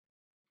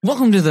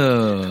Welcome to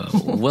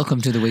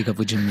the Wake Up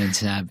with Jim and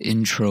Sab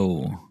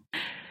intro.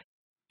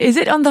 Is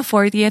it on the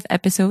 40th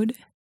episode?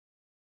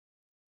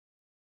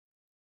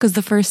 Because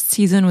the first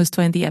season was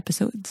 20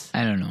 episodes.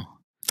 I don't know.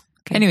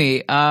 Okay.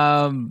 Anyway,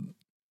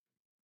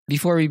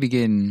 before we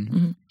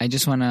begin, I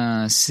just want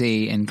to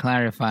say and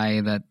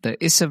clarify that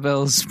the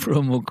Isabel's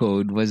promo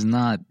code was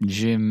not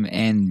Jim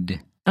and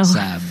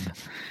Sab.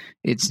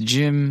 It's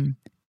Jim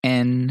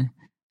and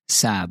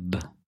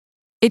Sab.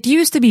 It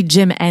used to be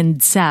Jim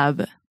and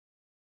Sab.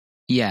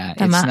 Yeah,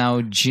 Tama. it's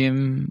now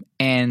Jim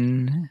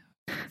N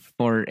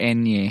for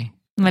Enye.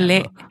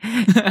 Mali.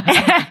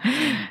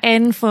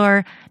 N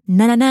for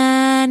na na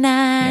na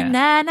na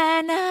na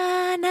na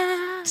na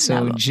na.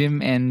 So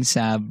Jim and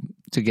Sab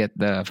to get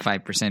the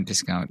 5%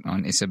 discount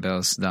on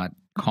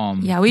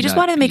isabels.com. Yeah, we just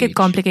want to make it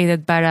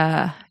complicated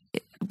para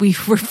we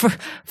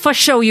for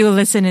sure you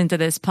listen into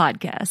this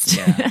podcast.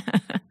 Yeah.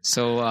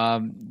 So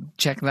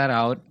check that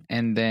out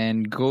and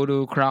then go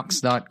to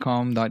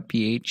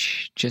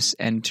crocs.com.ph. Just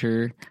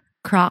enter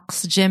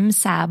Crocs Jim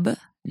Sab.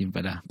 Yun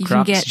pala. You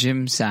Crocs can get-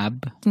 Jim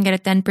Sab. You can get a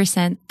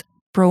 10%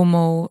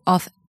 promo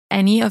off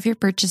any of your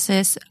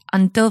purchases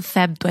until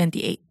Feb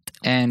 28.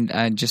 And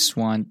I just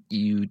want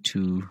you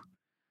to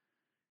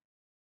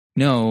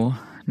know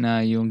na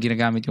yung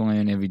ginagamit ko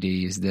ngayon every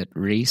day is that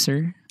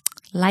Racer,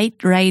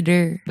 Light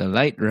Rider. the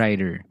Light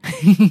Rider.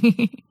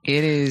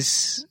 It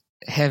is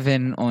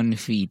heaven on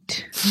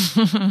feet.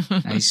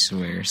 I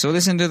swear. So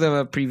listen to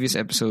the previous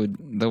episode,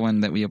 the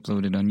one that we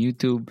uploaded on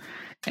YouTube.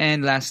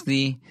 And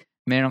lastly,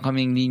 meron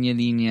kaming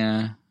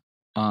linya-linya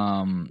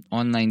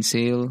online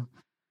sale.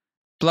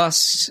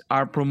 Plus,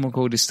 our promo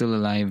code is still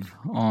alive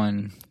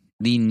on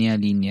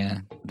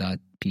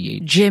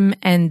linyalinya.ph. Jim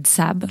and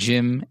Sab.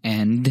 Jim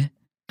and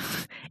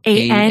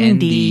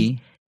A-N-D.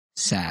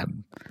 Sab.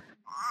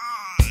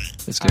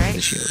 Let's go to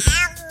the show.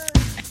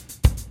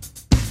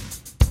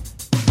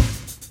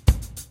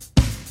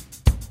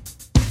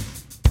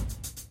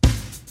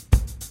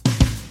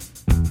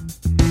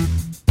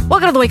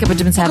 Welcome to the Wake Up with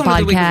Jim and Sab Welcome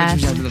to the Wake Up podcast.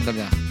 with Jim and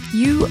Sab.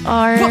 You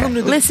are Welcome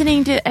to the-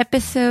 listening to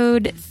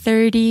episode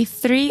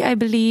 33, I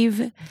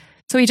believe.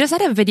 So we just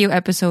had a video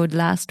episode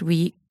last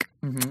week.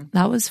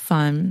 That was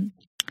fun.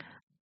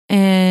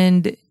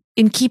 And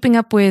in keeping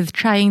up with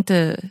trying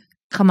to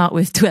come out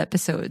with 2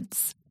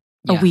 episodes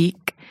a Yeah.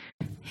 week,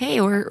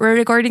 hey, we're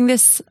recording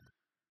this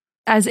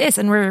as is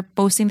and we're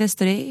posting this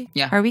today.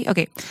 Yeah. Are we?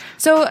 Okay.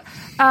 So,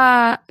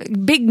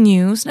 big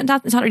news.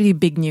 It's not really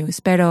big news,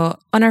 pero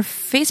on our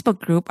Facebook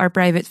group, our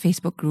private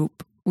Facebook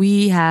group,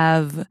 we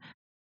have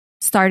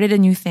started a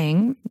new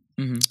thing.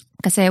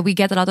 Kasi we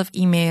get a lot of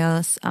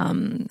emails.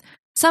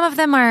 Some of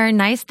them are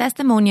nice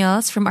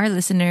testimonials from our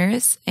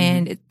listeners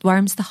and it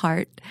warms the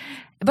heart.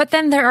 But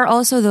then there are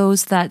also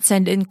those that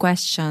send in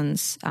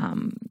questions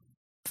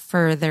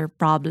for their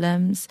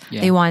problems.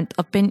 Yeah.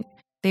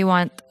 They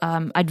want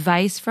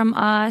advice from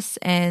us,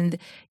 and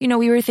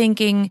we were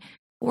thinking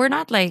we're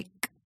not the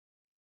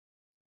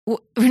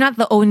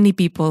only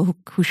people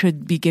who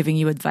should be giving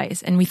you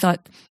advice, and we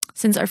thought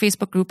since our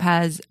Facebook group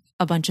has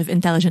a bunch of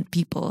intelligent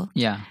people,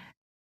 Yeah.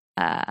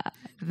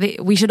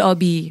 we should all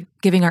be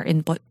giving our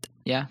input.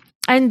 Yeah.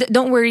 And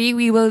don't worry,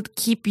 we will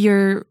keep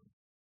your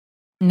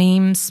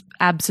names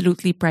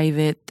absolutely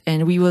private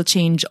and we will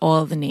change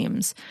all the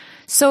names.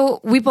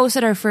 So we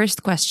posted our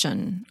first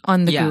question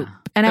on the Yeah. group.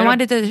 And I Pero-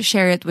 wanted to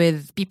share it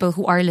with people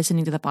who are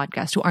listening to the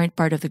podcast who aren't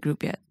part of the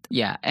group yet.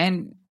 Yeah.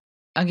 And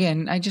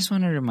again, I just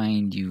want to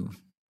remind you,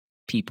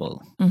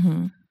 people,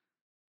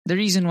 the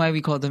reason why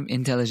we call them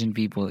intelligent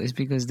people is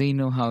because they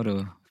know how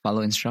to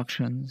follow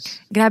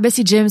instructions. Grabe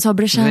si Jim,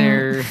 sobra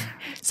They're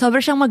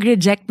siyang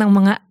mag-reject ng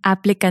mga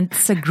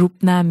applicants sa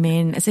group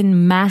namin. As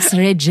in, mass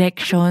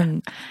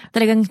rejection.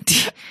 Talagang,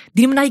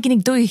 di naman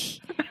nakikinig to eh.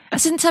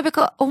 As in, sabi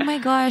ko, oh my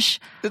gosh,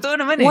 totoo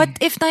naman eh. what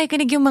if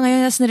nakikinig yung mga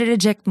yun as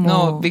nare-reject mo?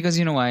 No, because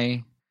you know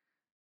why?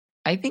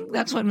 I think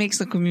that's what makes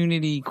the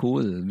community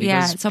cool.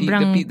 Yeah, Because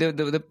sobrang-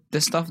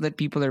 the stuff that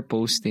people are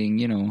posting,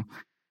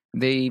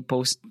 they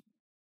post,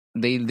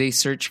 they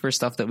search for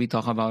stuff that we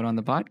talk about on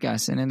the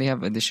podcast, and then they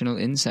have additional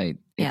insight.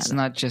 Yeah. It's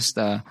not just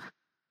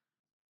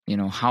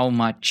how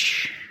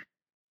much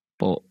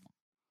po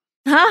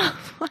Huh?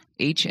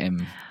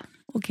 HM.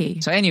 Okay.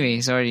 So anyway,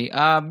 sorry.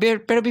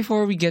 Pero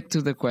before we get to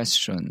the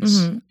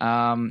questions,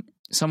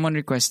 someone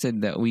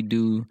requested that we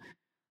do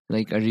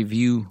like a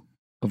review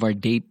of our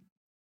date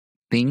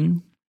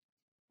thing.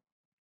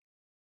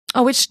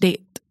 Oh, which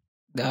date?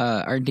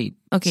 Our date.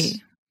 Okay.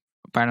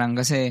 Parang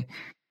kasi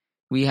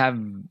we have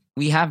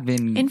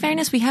been. In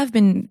fairness, we have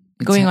been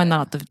going on a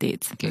lot of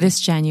dates Okay. this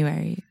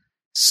January.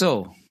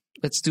 So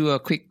let's do a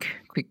quick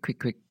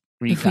recap.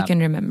 If we can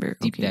remember.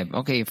 Deep Okay. dive.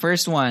 Okay,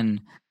 first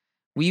one.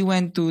 We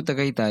went to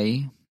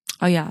Tagaytay.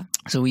 Oh, yeah.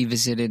 So we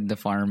visited the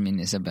farm in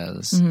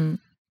Isabel's. Mhm.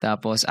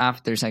 Tapos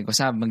after, sabi ko,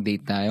 Sab,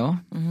 mag-date tayo.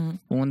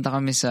 Pumunta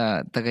kami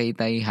sa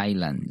Tagaytay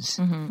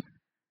Highlands.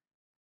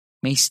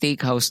 May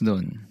steakhouse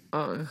doon.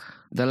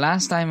 The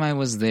last time I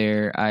was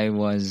there, I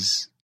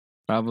was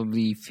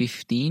probably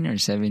 15 or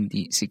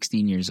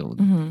 16 years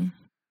old.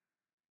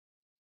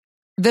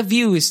 The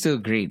view is still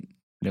great,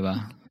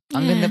 diba?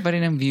 Ang ganda pa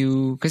rin ng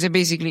view. Kasi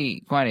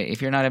basically,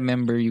 if you're not a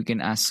member, you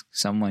can ask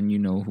someone you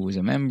know who is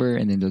a member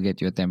and then they'll get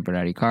you a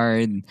temporary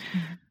card.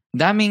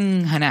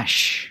 Daming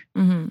hanash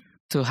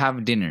to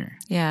have dinner.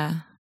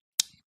 Yeah.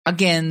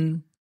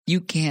 Again,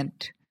 you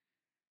can't.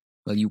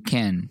 Well, you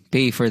can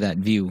pay for that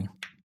view.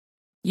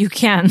 You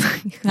can.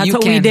 That's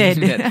what we did.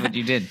 That's what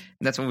you did.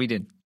 That's what we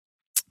did.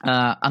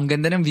 Ang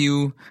ganda ng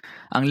view.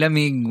 Ang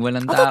lamig.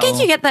 Walang tao. Although, can't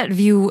you get that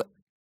view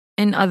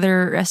in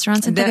other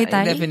restaurants in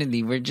Tagaytay?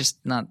 Definitely. We're just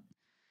not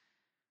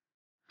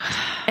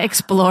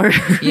explorers.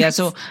 Yeah,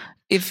 so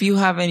if you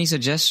have any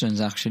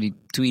suggestions, actually,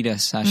 tweet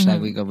us.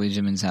 #Wake Up with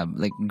Jim and Sab.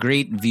 Like,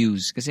 great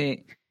views.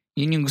 Kasi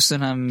yun yung gusto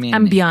namin.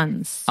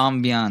 Ambiance,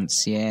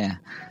 yeah.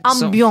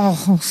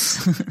 Ambiance.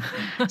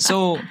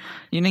 So,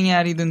 yun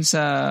nangyari dun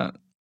sa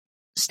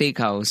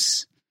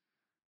steakhouse.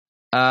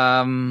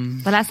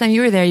 The last time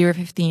you were there, you were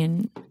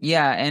 15.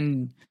 Yeah,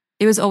 and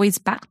it was always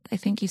packed, I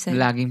think you said.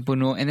 Laging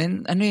puno. And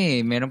then,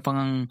 meron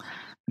pang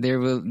there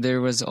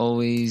was a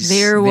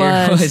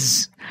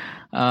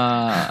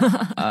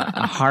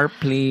harp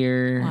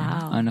player,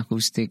 an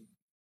acoustic,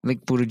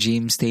 like puro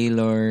James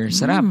Taylor.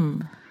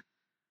 Sarap.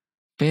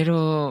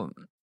 Pero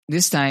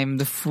this time,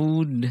 the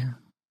food,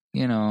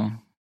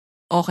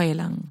 okay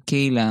lang.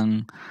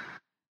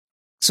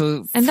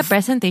 So, and the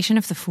presentation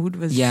of the food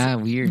was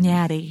weird.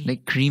 Nyari.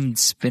 Like creamed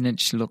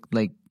spinach looked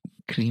like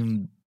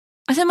creamed.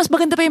 Kasi mas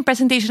maganda pa yung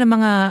presentation ng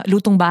mga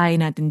lutong bahay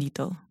natin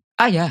dito.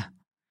 Yeah.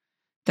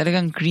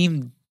 Talagang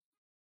creamed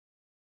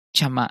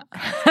chama.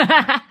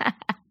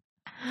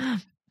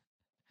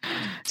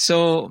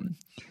 So,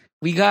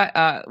 we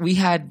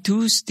had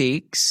 2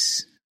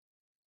 steaks.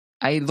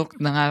 I looked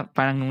na nga,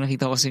 parang nung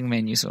nakita ko kasing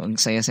menu, so ang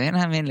saya-saya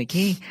namin, like,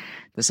 hey,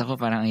 tapos ako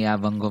parang ang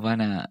yabang ko pa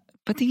na,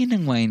 patingin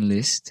ng wine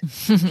list.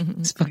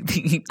 Tapos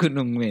pagtingin ko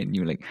nung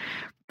menu, like,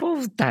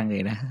 putang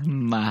ina,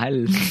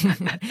 mahal.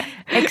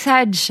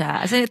 Exad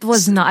siya. As in,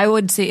 I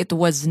would say it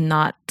was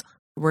not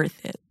worth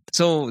it.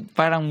 So,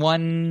 parang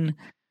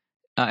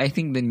I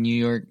think the New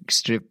York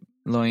strip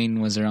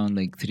loin was around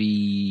like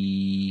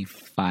 3.5.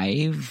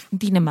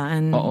 Hindi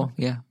naman. Oo,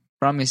 yeah.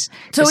 Promise.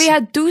 So, we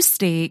had 2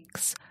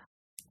 steaks,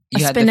 a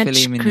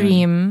spinach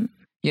cream.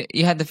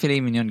 You had the filet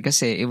mignon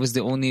kasi it was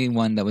the only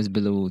one that was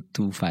below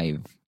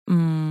 2.5.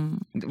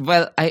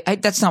 Well, I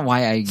that's not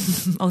why I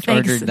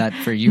ordered that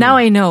for you. Now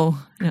I know.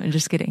 No,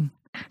 just kidding.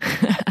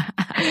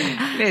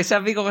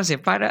 Sabi ko kasi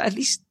para at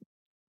least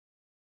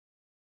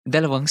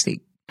 2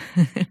 steak.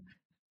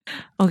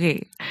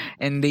 Okay.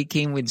 And they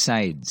came with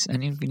sides.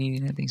 Ano yung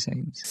pinili nating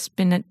sides?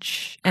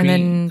 Spinach and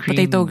then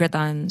potato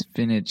gratin.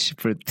 Spinach,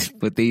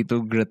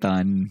 potato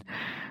gratin.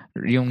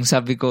 Yung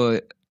sabi ko,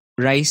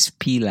 rice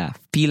pilaf.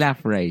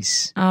 Pilaf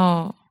rice.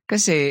 Oh.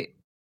 Kasi,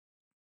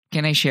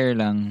 can I share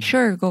lang?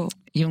 Sure, go.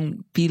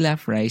 Yung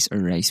pilaf rice or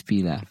rice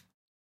pilaf?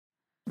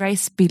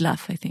 Rice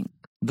pilaf, I think.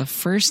 The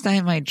first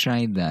time I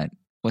tried that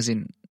was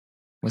in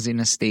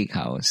a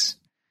steakhouse.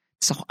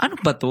 So, ano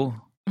ba to?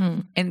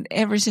 And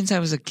ever since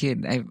I was a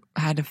kid, I've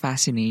had a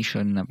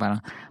fascination na parang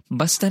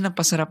basta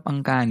napasarap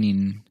ang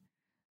kanin,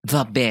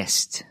 the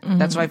best.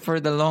 That's why for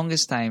the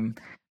longest time,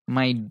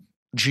 my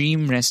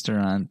dream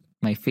restaurant,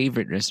 my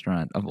favorite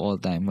restaurant of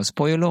all time was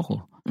Pollo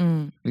Loco.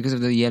 Because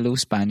of the yellow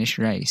Spanish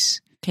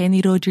rice.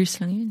 Kenny Rogers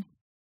lang yun.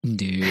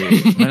 Hindi.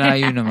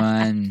 Malayo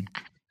naman.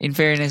 In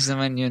fairness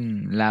naman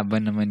yun,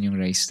 laban naman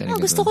yung rice talaga.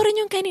 Gusto ko rin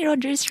yung Kenny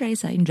Rogers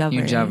rice, yung Java rice.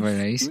 Yung Java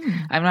rice?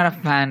 I'm not a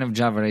fan of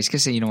Java rice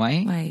kasi you know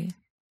why? Why?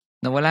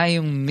 Nawala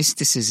yung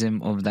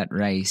mysticism of that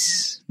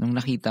rice nung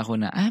nakita ko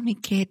na, may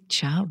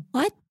ketchup.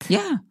 What?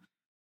 Yeah.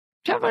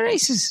 Java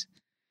rices.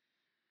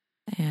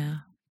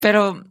 Yeah.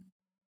 Pero,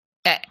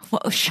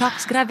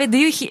 shucks, grabe.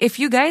 If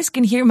you guys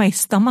can hear my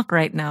stomach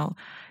right now,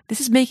 this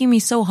is making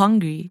me so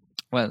hungry.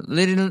 Well,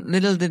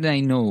 little did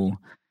I know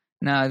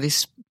na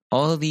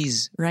all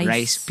these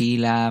rice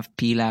pilaf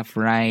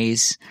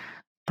rice,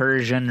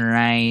 Persian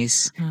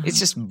rice, it's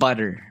just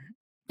butter.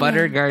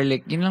 Butter,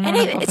 garlic. Yun lang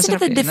naman nagpapasarap.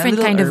 Isn't it a different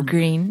kind of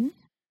grain?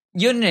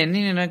 Yun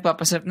yun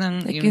nagpapasarap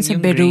ng like yung sa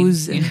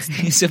Beruz. Yung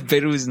sa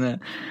Beruz na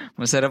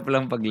masarap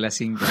lang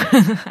paglasing ko.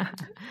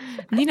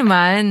 Hindi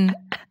naman.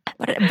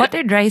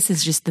 Buttered rice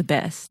is just the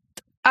best.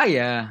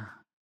 Yeah.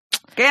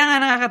 Kaya nga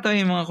nakakatawa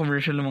yung mga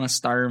commercial ng mga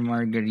Star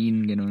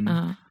Margarine, ganun.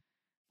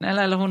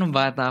 Naalala ko nung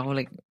bata ako,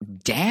 like,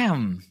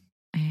 damn!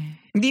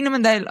 Hindi naman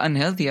dahil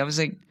unhealthy. I was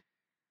like,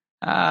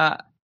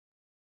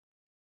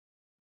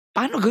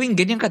 paano gawin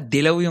ganyan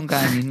kadilaw yung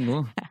kanin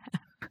mo?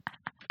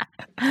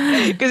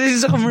 Kasi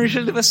sa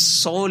commercial, diba,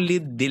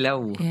 solid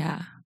dilaw.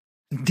 Yeah.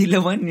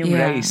 Dilawan yung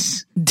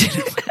rice.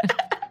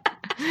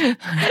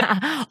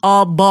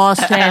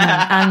 Bossen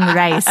ang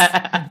rice.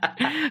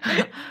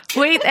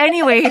 Wait,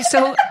 anyway,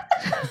 so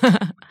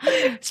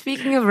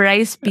speaking of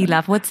rice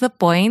pilaf, what's the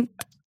point?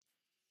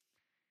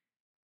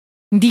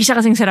 Hindi siya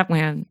kasing sarap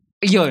ngayon.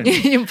 Yun.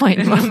 Yung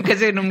point mo.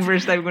 Kasi nung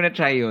first time ko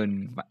na-try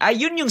yun,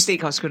 yun yung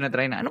steakhouse ko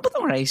na-try na, ano ba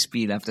tong rice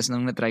pilaf? Tapos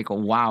nung na-try ko,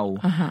 wow,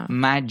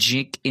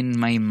 magic in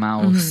my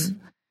mouth.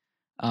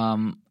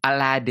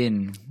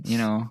 Aladdin,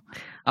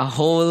 a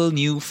whole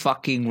new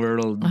fucking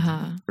world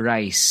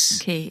rice.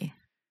 Okay.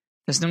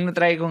 Tapos nung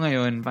na-try ko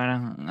ngayon,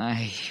 parang,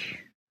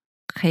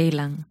 Okay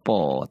lang.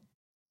 pot.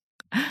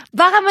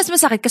 Baka mas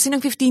masakit kasi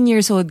nung 15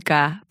 years old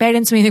ka,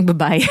 parents mo yung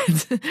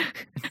nagbabayad.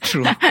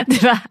 True.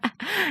 Diba?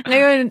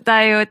 Ngayon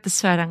tayo,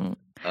 tapos parang,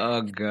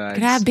 Oh, God.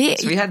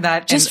 grabe. So we had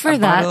that. Just and for a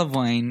that. bottle of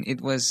wine.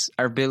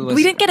 Our bill was...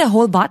 We didn't get a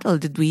whole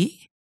bottle, did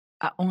we?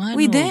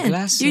 We didn't.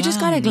 Glass You just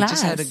got a lang. glass. We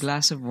just had a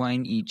glass of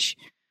wine each.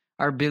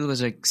 Our bill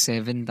was like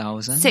 7,000.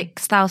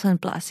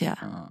 6,000 plus,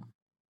 yeah.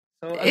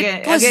 So It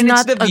again, was it's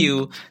not the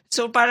view.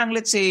 So parang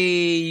let's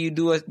say you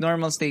do a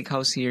normal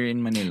steakhouse here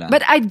in Manila.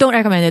 But I don't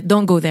recommend it.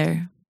 Don't go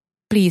there.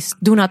 Please,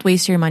 do not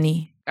waste your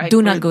money.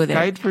 Do not go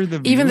there. Kahit for the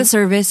view. Even the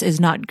service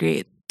is not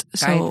great.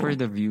 So, Kahit for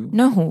the view.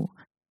 No.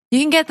 You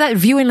can get that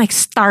view in like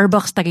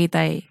Starbucks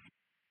Tagaytay.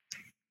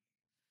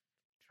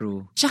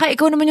 True. Tsaka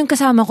ikaw naman yung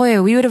kasama ko eh.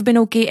 We would have been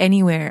okay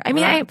anywhere. I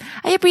mean, I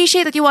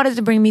appreciate that you wanted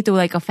to bring me to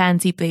like a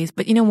fancy place,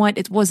 but you know what?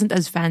 It wasn't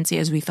as fancy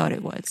as we thought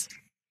it was.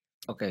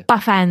 Okay.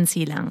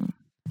 Pa-fancy lang.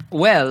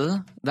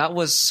 Well, that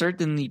was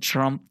certainly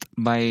trumped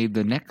by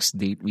the next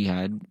date we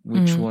had,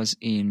 which was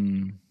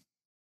in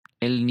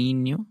El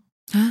Nino.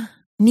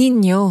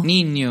 Nino.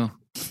 Nino.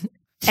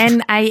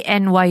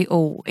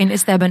 Ninyo in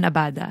Esteban,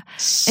 Abada.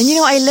 And you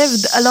know, I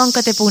lived along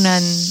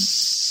Katipunan.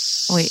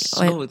 Wait,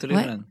 Slow, tuloy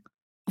what? lang.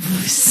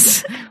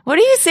 What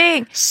are you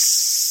saying?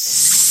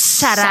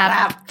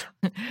 Sarap.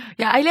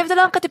 Yeah, I lived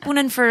along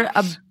Katipunan for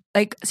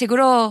like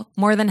siguro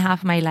more than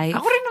half my life.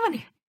 Ako rin naman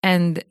eh.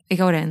 And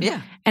ikaw rin.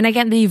 Yeah. And I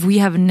can't believe we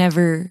have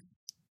never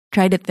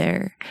tried it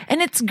there.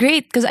 And it's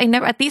great because I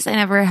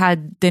never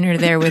had dinner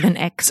there with an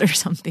ex or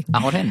something.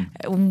 Ako rin.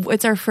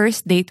 It's our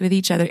first date with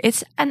each other.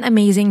 It's an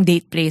amazing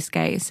date place,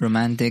 guys.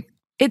 Romantic.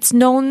 It's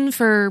known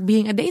for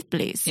being a date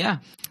place. Yeah.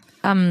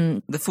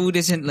 The food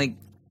isn't like,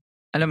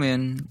 alam mo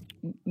yun,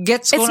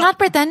 it's not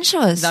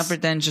pretentious. It's not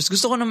pretentious.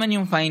 Gusto ko naman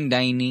yung fine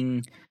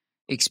dining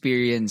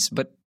experience,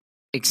 but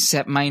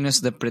except minus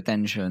the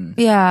pretension.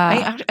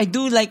 Yeah. I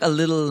do like a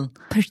little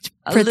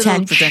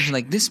pretension.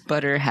 Like, this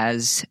butter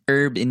has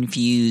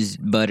herb-infused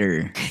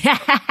butter.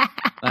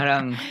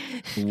 Parang,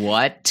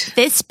 what?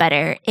 This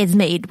butter is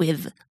made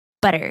with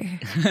butter.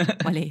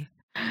 Wale.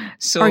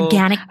 So,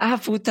 organic.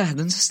 Puta,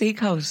 dun sa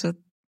steakhouse.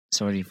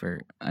 Sorry for,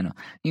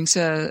 yung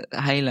sa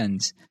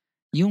Highlands.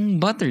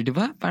 Yung butter, di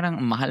ba? Parang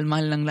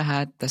mahal-mahal lang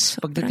lahat. Tapos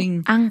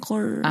pagdating...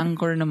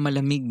 Anchor na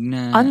malamig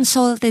na...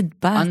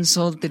 Unsalted pa.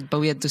 Unsalted pa.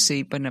 We had to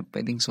say pa na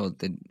pwedeng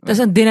salted. Tapos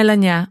ang dinala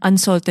niya,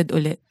 unsalted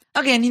ulit.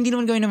 Again, hindi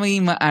naman gawin na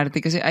maging maarte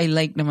kasi I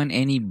like naman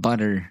any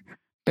butter.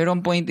 Pero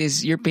ang point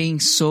is, you're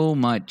paying so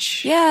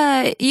much.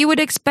 Yeah, you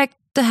would expect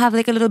to have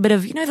like a little bit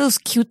of, you know,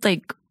 those cute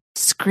like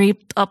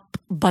scraped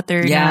up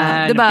butter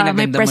na, diba?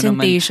 May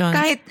presentation.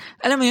 Kahit,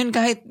 alam mo yun,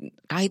 kahit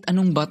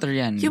anong butter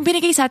yan. Yung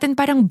binigay sa atin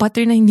parang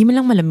butter na hindi man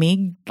lang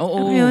malamig.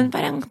 Oo. Yun,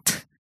 parang,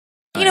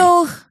 you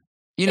know,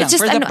 yun lang,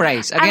 for the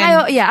price.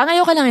 Again, ang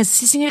ayaw ka lang is,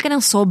 sisingil ka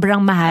ng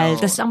sobrang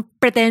mahal, tapos ang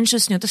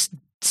pretentious nyo, tapos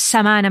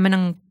sama naman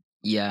ng...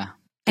 Yeah.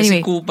 Kasi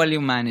anyway. Kupal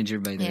yung manager,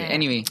 by the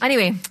way.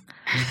 Anyway.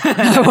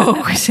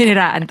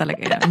 Siniraan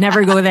talaga.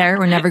 Never go there.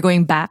 We're never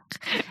going back.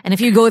 And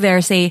if you go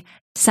there, say,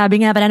 sabi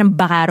nga pala ng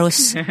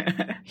Bakaros,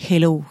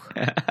 hello.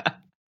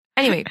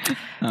 Anyway,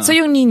 so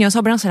yung Nino,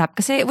 sobrang sarap.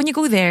 Kasi when you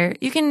go there,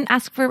 you can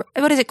ask for,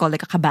 what is it called?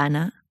 Like a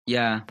cabana?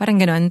 Yeah. Parang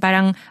ganun.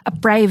 Parang a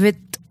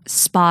private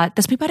spot.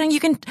 Tapos may parang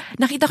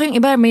nakita ko yung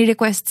iba, may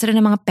requests rin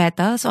ng mga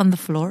petals on the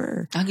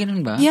floor.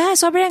 Ganun ba? Yeah,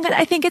 sobrang good.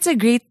 I think it's a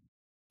great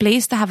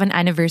place to have an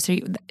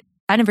anniversary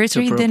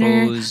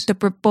dinner, to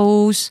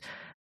propose.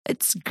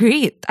 It's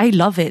great. I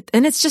love it.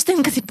 And it's just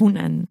in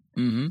Katipunan.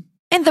 Mm-hmm.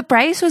 And the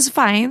price was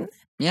fine.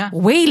 Yeah.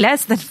 Way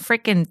less than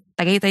freaking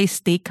Tagaytay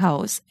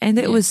Steakhouse. And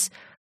it was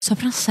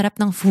sobrang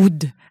sarap ng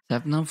food.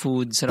 Sarap ng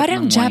food, sarap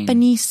parang ng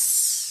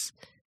Japanese.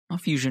 Wine.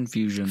 Fusion.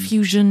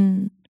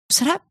 Fusion.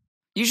 Sarap.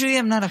 Usually,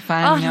 I'm not a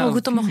fan of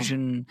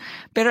fusion.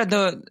 Pero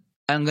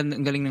ang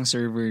galing ng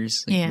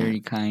servers. Like,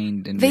 very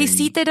kind. And they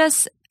seated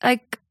us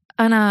like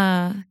on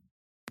a,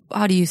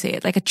 how do you say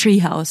it? Like a tree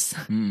house.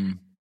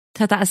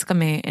 Sa taas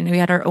kami. And we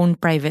had our own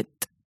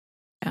private.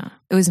 Yeah.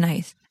 It was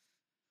nice.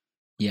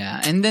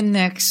 Yeah. And then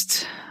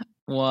next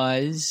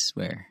was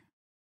where?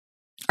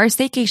 Our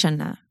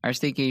staycation na. Our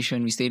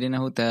staycation. We stayed in a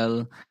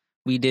hotel.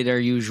 We did our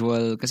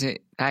usual.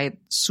 Kasi kahit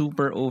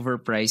super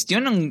overpriced.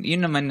 Yun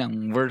naman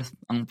ang worth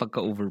ang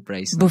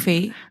pagka-overpriced.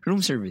 Buffet?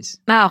 Room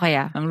service. Okay,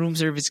 yeah. Ang room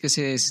service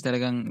kasi is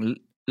talagang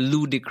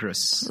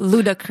ludicrous.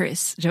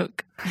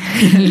 Joke.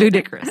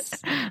 Ludicrous.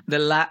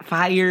 The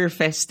Fire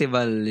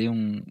Festival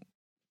yung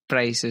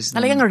prices.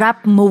 Talagang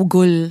rap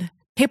mogul.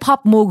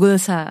 Hip-hop mogul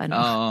sa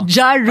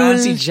Ja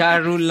Rule. Si Ja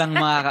Rule lang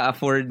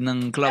makaka-afford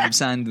ng club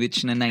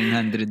sandwich na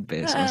 900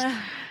 pesos.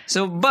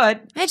 So,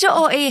 but... Medyo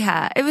OA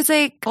ha. It was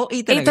like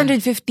OA talaga.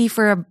 850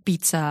 for a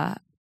pizza.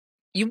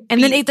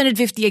 And then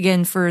 850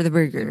 again for the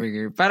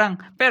burger.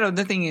 Pero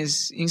the thing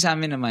is, yung sa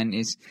amin naman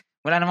is,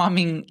 wala naman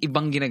kaming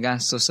ibang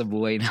ginagastos sa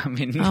buhay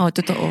namin.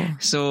 Totoo.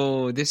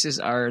 So, this is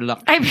our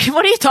luck. I mean,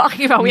 what are you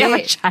talking about? We have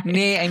a child.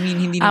 I mean,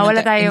 hindi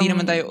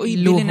naman tayo,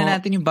 bilhin na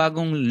natin yung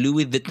bagong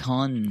Louis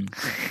Vuitton.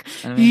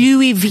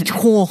 Louis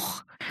Vuitton.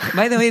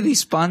 By the way, they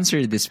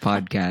sponsored this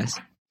podcast.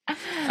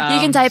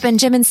 You can type in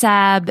Jim and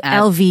Sab,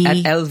 LV. At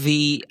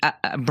LV,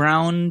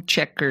 brown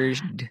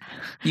checkered.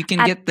 You can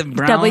At get the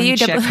brown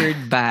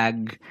checkered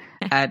bag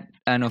at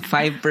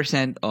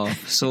 5%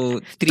 off.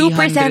 So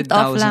 2%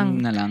 off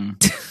 300,000 na lang.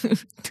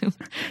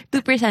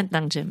 2%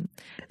 lang, Jim.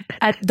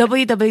 At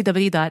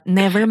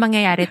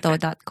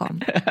www.nevermangyayarito.com.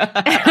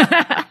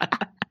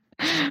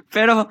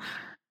 Pero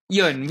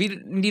yun,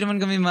 hindi naman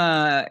kami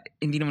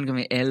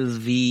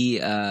LV,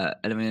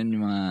 alam mo yun,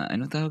 yung mga,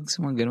 ano tawag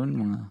sa mga ganun,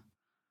 mga,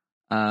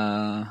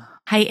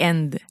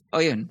 high-end.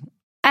 Oh, yun.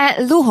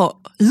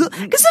 Luho.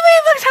 Gusto mo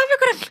yung magsabi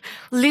ko ng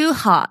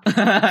luha.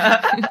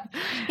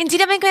 Hindi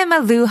naman ko yung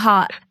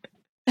maluha.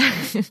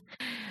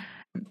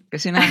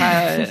 Kasi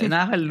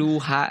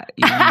nakakaluha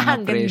yung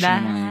mga presyo.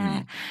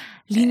 Ganda.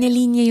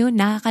 Linya-linya yun,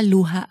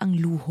 nakakaluha ang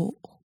luho.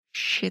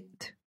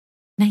 Shit.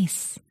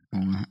 Nice.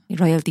 Oo nga.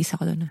 Royalties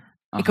ako doon.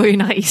 Ikaw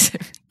yung nakaisip.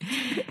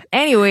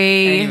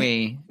 Anyway.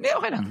 Hindi,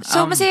 okay lang.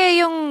 So, masaya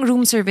yung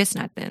room service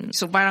natin.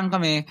 So, parang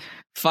kami,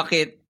 fuck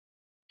it.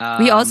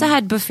 We also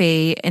had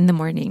buffet in the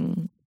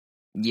morning.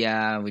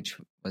 Yeah, which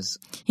was...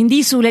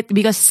 Hindi sulit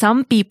because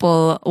some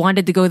people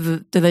wanted to go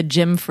to the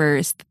gym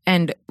first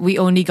and we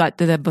only got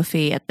to the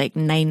buffet at like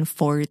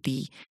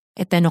 9:40.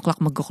 At 10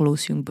 o'clock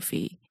mag-close yung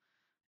buffet.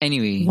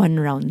 Anyway.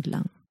 One round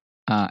lang.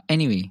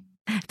 Anyway.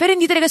 Pero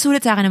hindi talaga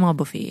sulit sa akin ng mga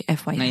buffet,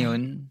 FYI.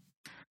 Ngayon?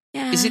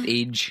 Yeah. Is it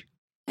age?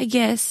 I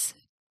guess.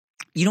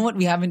 You know what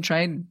we haven't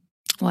tried?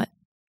 What?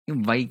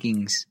 Yung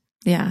Vikings.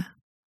 Yeah.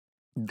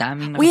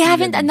 Daming We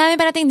haven't, ang dami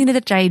pa natin hindi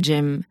na-try,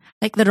 Jim.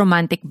 Like the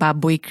romantic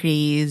baboy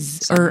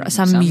craze or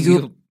some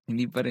yup.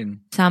 Hindi pa rin.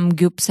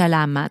 Samgyup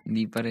salamat.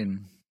 Hindi pa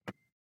rin.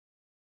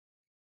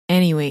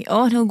 Anyway,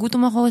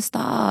 nagugutom ako.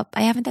 Stop.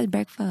 I haven't had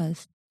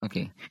breakfast.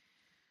 Okay.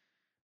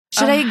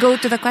 Should I go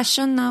to the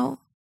question now?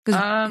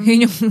 Because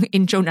yun yung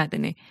intro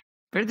natin eh.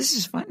 But this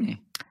is fun eh.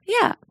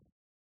 Yeah.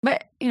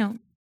 But, you know.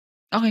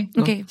 Okay.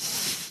 Go. Okay.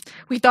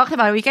 We talked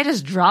about it. We can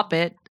just drop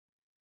it.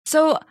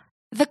 So,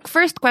 the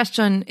first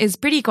question is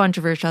pretty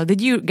controversial.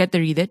 Did you get to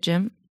read it,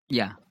 Jim?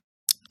 Yeah.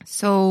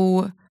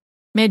 So,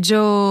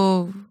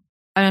 medyo,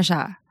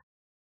 siya?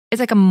 It's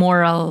like a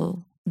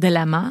moral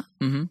dilemma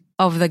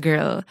of the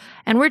girl.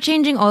 And we're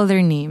changing all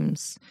their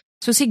names.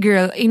 So, si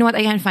girl, you know what?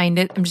 I can't find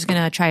it. I'm just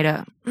gonna try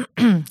to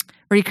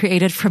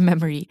recreate it from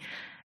memory.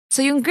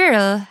 So, yung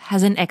girl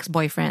has an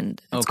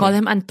ex-boyfriend. Let's call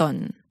him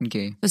Anton.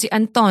 Okay. So, si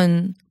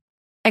Anton,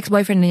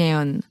 ex-boyfriend niya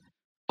yun.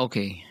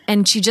 Okay.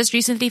 And she just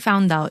recently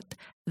found out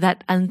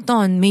that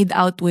Anton made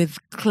out with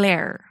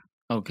Claire.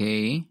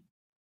 Okay.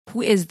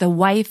 Who is the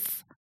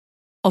wife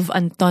of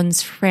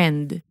Anton's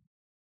friend,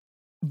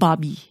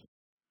 Bobby.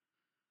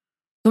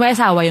 So, may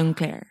asawa yung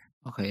Claire.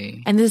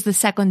 Okay. And this is the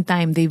second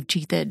time they've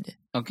cheated.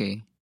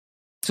 Okay.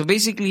 So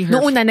basically her...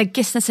 Noong una,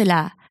 nag-kiss na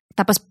sila.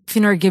 Tapos,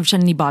 finorgive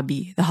siya ni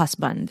Bobby, the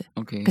husband.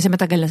 Okay. Kasi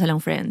matagal na silang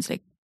friends.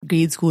 Like,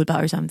 grade school pa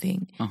or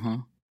something. Uh-huh.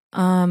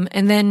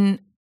 And then,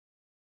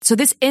 so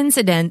this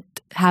incident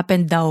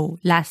happened daw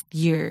last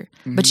year.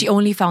 But she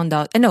only found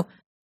out... no,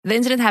 the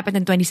incident happened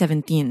in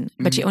 2017.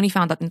 But she only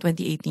found out in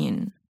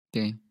 2018.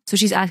 Okay. So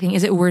she's asking,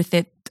 is it worth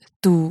it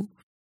to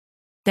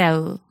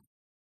tell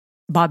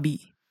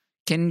Bobby?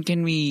 Can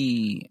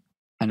we,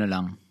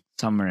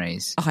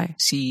 summarize? Okay.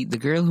 See, the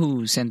girl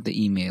who sent the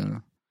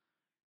email...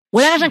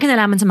 Wala na siyang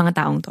kinalaman sa mga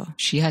taong to.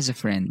 She has a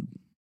friend.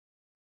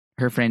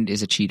 Her friend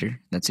is a cheater.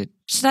 That's it.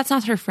 So that's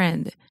not her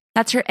friend.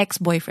 That's her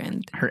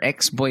ex-boyfriend. Her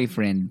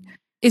ex-boyfriend...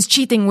 is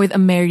cheating with a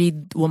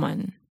married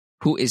woman.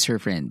 Who is her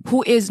friend?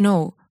 Who is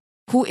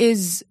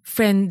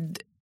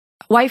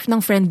wife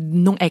ng friend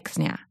nung ex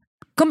niya.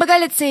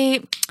 Kumbaga, let's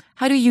say,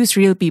 how do you use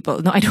real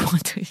people? No, I don't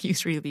want to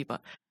use real people.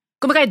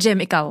 Kumbaga, Jim,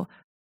 ikaw,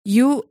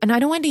 and I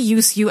don't want to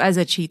use you as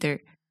a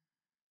cheater.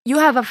 You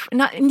have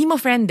hindi mo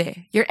friend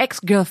eh. Your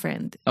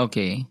ex-girlfriend.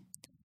 Okay.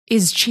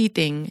 Is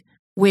cheating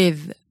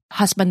with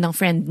husband ng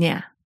friend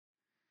niya.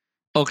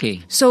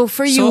 Okay. So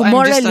for you, I'm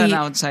morally, just an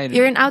outsider.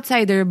 You're an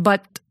outsider,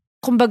 but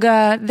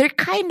kumbaga, they're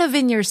kind of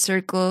in your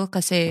circle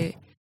kasi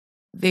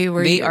they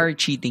are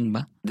cheating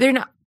ba? They're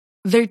not.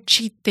 They're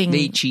cheating.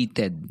 They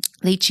cheated.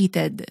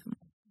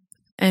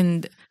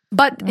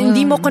 But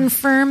hindi mo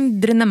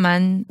confirmed rin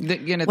naman.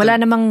 Wala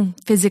namang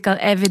physical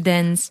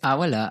evidence.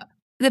 Wala.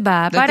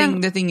 Diba?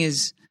 The thing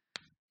is,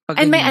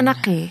 and may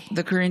anak eh.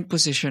 The current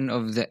position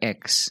of the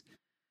ex.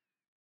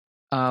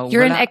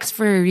 You're an ex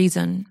for a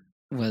reason.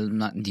 Well,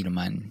 hindi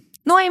naman.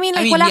 No, I mean,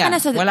 wala ka na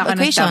sa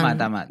equation.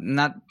 Tama.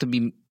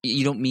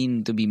 You don't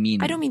mean to be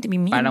mean. I don't mean to be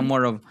mean. Parang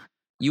more of,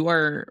 you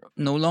are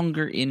no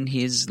longer in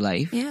his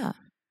life. Yeah.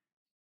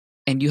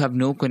 And you have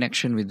no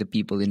connection with the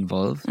people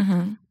involved.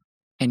 Mm-hmm.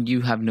 And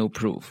you have no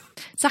proof.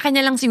 Sa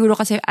kanya lang siguro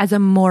kasi as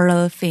a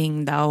moral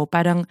thing daw.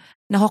 Parang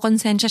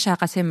nakokonsensya siya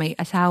kasi may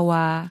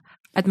asawa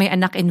at may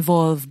anak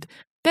involved.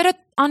 Pero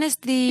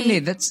honestly,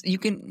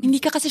 hindi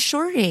ka kasi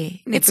sure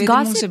eh. It's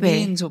gossip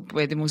eh. So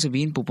pwede mong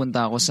sabihin,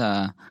 pupunta ako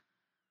sa...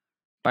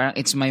 Parang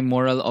it's my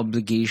moral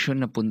obligation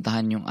na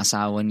puntahan yung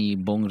asawa ni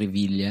Bong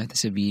Revilla at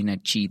sabihin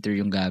na cheater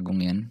yung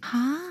gagong yan.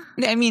 Huh?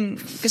 I mean,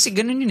 kasi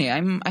ganun yun eh.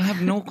 I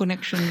have no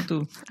connection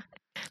to...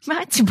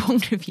 Bakit si Bong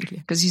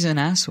Revilla? Because he's an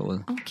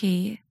asshole.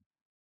 Okay.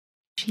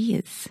 She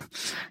is.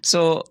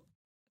 So,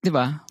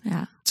 diba?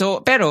 Yeah. So,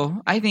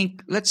 pero, I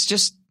think, let's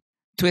just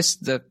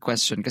twist the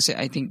question kasi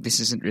I think this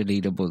isn't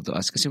relatable to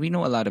us kasi we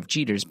know a lot of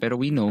cheaters, pero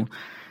we know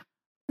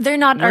they're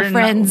not our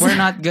friends. We're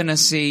not gonna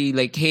say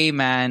like, hey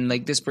man,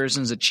 like this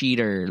person's a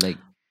cheater. Like,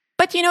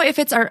 but you know, if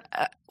it's our,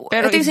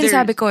 pero ito yung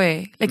sinasabi ko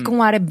eh, like kung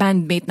wari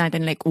bandmate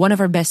natin, like one of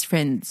our best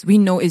friends, we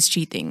know is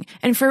cheating.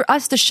 And for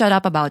us to shut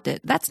up about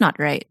it, that's not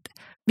right.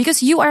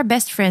 Because you are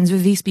best friends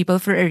with these people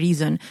for a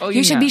reason.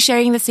 You should be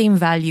sharing the same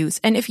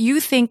values. And if you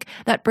think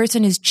that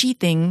person is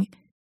cheating,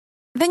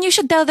 then you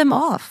should tell them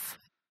off.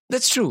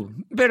 That's true.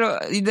 Pero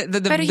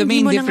the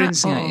main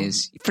difference nga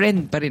is,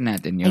 friend pa rin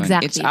natin yun.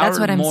 Exactly. It's That's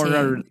our what I'm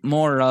saying.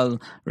 moral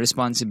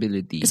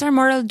responsibility. It's our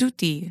moral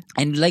duty.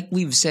 And like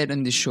we've said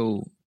on the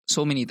show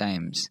so many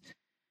times,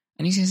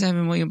 ano yung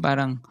sinasabi mo yung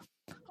parang,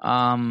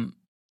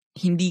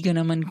 hindi ka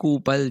naman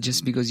kupal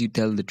just because you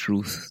tell the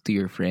truth to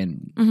your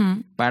friend.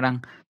 Mm-hmm.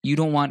 Parang, you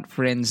don't want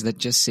friends that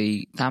just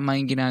say, tama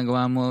yung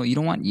ginagawa mo. You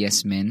don't want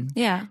yes men.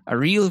 Yeah. A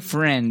real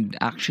friend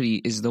actually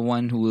is the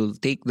one who will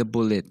take the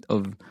bullet na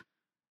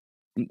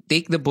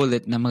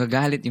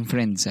magagalit yung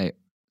friend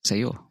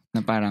sa'yo.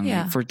 Na parang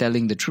for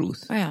telling the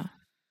truth. Oh, yeah.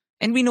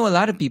 And we know a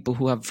lot of people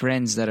who have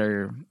friends that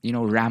are, you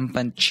know,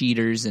 rampant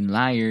cheaters and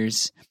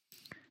liars.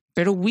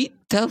 Pero we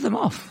tell them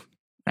off.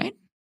 Right?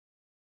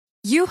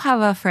 You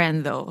have a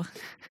friend though.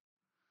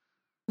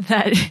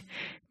 That...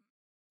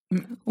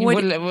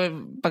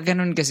 Pag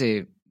ganun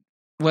kasi,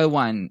 well,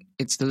 one,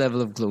 it's the level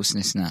of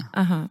closeness na.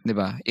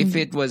 Diba? If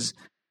it was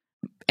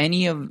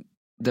any of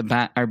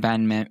our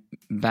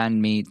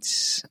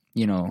bandmates,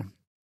 you know,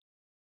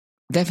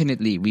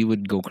 definitely we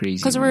would go crazy.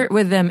 Because we're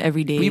with them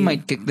every day. We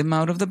might kick them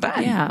out of the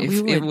band. Yeah,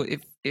 we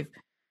would.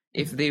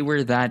 If they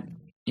were that,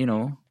 you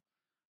know,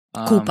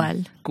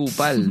 kupal,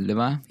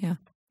 diba? Yeah.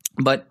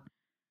 But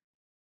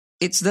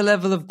it's the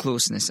level of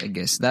closeness, I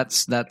guess.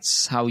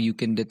 That's how you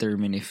can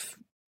determine if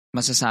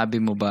masasabi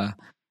mo ba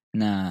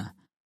na,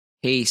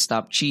 hey,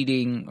 stop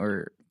cheating,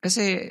 or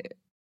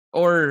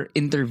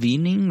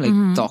intervening, like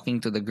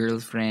talking to the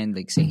girlfriend,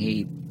 like saying,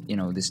 hey, you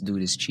know, this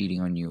dude is cheating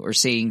on you, or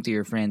saying to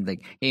your friend, like,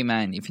 hey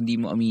man, if hindi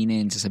mo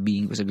aminin,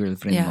 sasabihin ko sa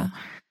girlfriend mo.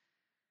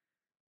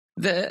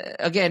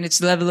 Again, it's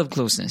the level of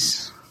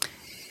closeness.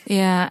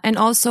 Yeah, and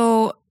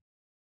also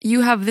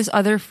you have this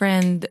other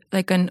friend,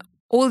 like an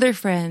older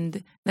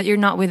friend that you're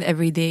not with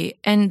every day,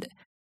 and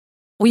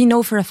we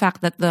know for a fact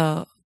that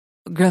the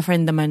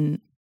girlfriend naman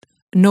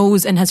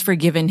knows and has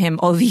forgiven him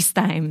all these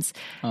times,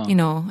 you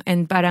know,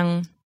 and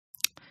parang,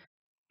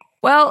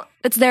 well,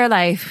 it's their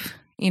life,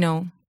 you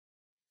know,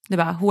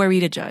 diba? Who are we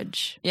to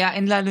judge? Yeah,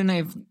 and lalo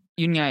na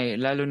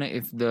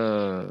if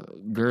the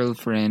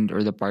girlfriend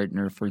or the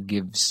partner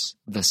forgives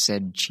the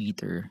said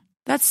cheater,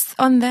 that's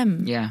on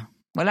them. Yeah,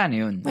 wala na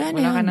yun.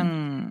 Wala ka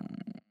nang...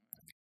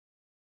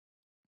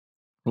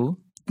 Who?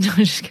 No,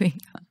 just kidding.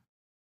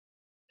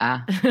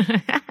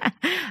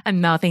 I'm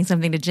mouthing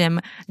something to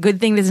Jim. Good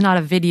thing this is not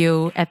a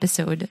video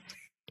episode.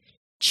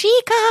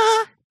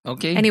 Chica!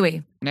 Okay.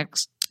 Anyway.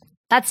 Next.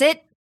 That's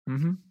it?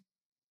 Mm-hmm.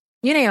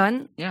 Yun na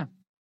yun? Yeah.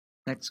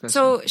 Next question.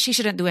 So, she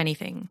shouldn't do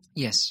anything?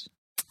 Yes.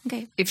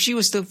 Okay. If she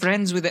was still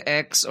friends with the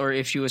ex, or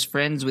if she was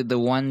friends with the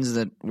ones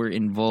that were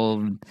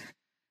involved,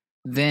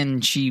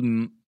 then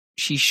she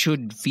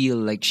should feel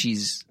like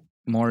she's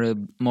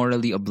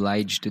morally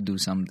obliged to do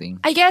something.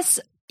 I guess,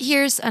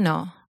 here's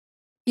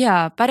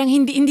yeah, parang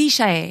hindi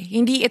siya eh.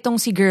 Hindi itong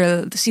si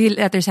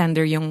letter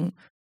sender yung,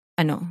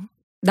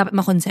 dapat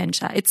makonsent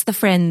siya. It's the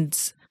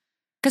friends.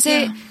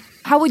 Kasi,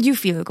 how would you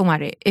feel,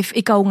 kumare, if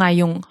ikaw nga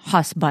yung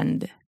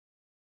husband,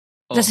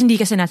 tas hindi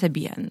ka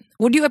sinasabihan?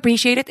 Would you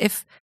appreciate it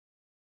if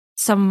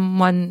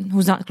someone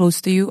who's not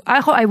close to you?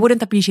 I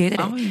wouldn't appreciate it.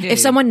 If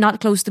someone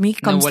not close to me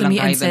comes to me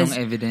and says,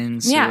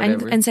 evidence,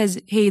 and says,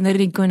 hey,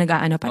 narinig ko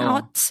nag-aano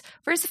pa.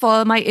 First of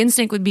all, my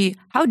instinct would be,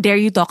 how dare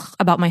you talk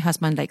about my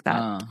husband like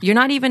that? You're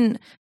not even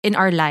in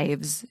our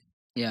lives.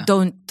 Yeah.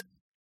 Don't,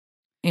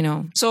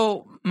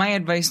 So, my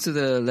advice to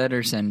the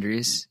letter sender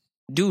is,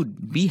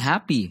 dude, be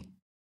happy.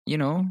 You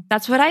know?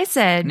 That's what I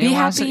said. Be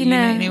happy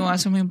na.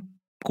 Iniwasan mo yung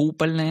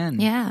kupal na yan.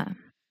 Yeah.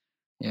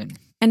 Yan.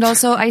 And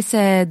also, I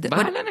said...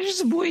 Bahala na siya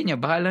sa buhay niya.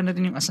 Bahala na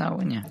din yung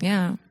asawa niya.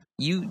 Yeah.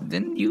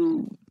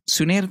 You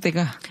sunerte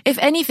ka. If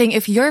anything,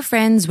 if you're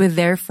friends with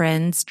their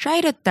friends,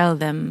 try to tell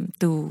them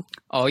to...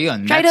 Oh,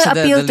 yun. Try That's to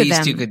appeal the to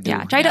least them. You could do.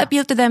 Yeah, try to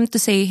appeal to them to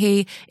say,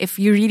 hey, if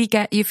you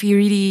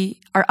really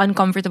are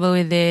uncomfortable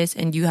with this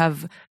and you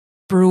have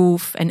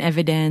proof and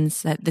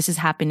evidence that this is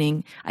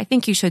happening, I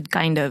think you should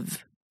kind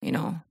of,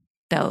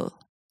 tell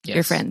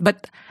your friend.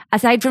 But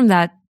aside from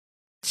that,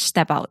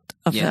 step out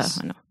of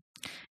the...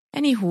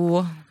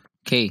 Anywho.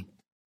 Okay.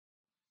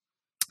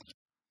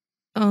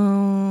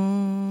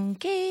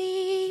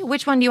 Okay.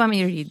 Which one do you want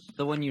me to read?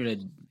 The one you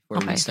read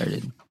before we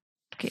started.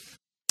 Okay.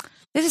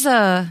 This is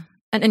an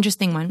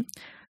interesting one.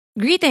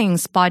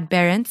 Greetings, pod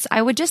parents.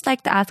 I would just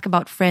like to ask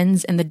about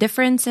friends and the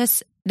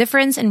differences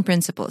Difference in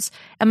principles.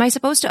 Am I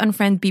supposed to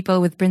unfriend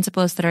people with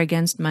principles that are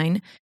against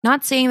mine?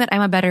 Not saying that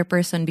I'm a better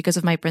person because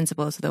of my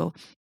principles, though.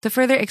 To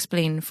further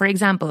explain, for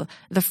example,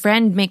 the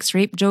friend makes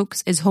rape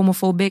jokes, is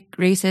homophobic,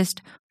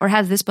 racist, or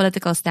has this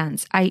political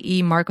stance,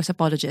 i.e. Marcos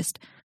apologist.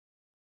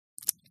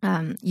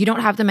 You don't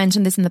have to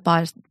mention this in the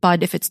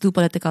pod if it's too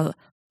political.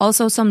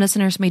 Also, some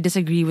listeners may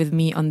disagree with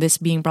me on this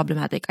being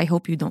problematic. I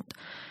hope you don't.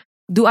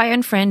 Do I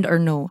unfriend or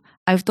no?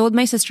 I've told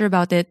my sister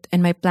about it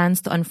and my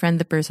plans to unfriend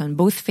the person,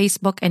 both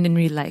Facebook and in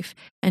real life.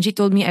 And she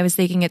told me I was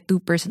taking it too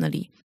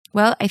personally.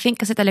 Well, I think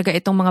kasi talaga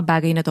itong mga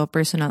bagay na to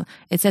personal.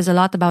 It says a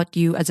lot about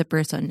you as a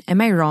person. Am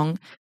I wrong?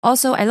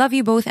 Also, I love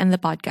you both and the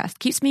podcast.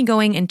 Keeps me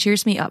going and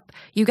cheers me up.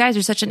 You guys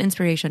are such an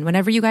inspiration.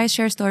 Whenever you guys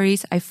share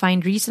stories, I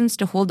find reasons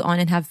to hold on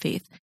and have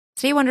faith.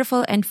 Stay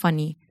wonderful and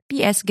funny.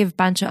 P.S. Give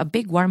Pancho a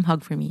big warm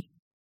hug for me.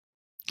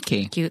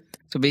 Okay. Cute.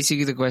 So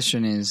basically the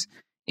question is,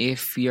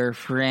 if your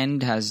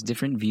friend has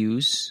different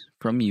views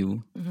from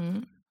you,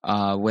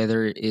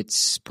 whether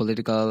it's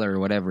political or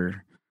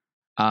whatever,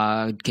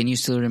 can you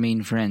still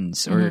remain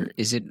friends? Or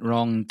is it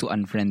wrong to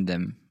unfriend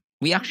them?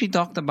 We actually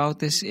talked about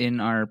this in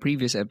our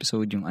previous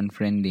episode, yung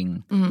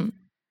unfriending.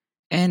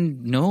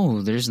 And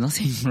no, there's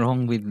nothing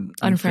wrong with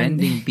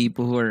unfriending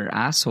people who are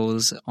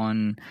assholes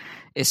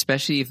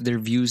especially if their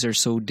views are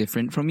so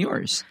different from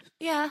yours.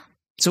 Yeah.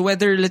 So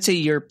whether, let's say,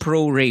 you're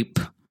pro-rape,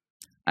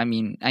 I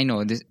mean, I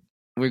know this,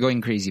 we're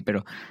going crazy,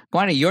 pero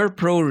kung you're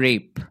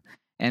pro-rape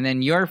and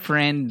then your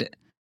friend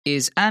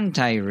is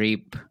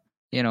anti-rape,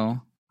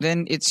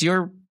 then it's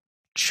your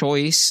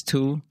choice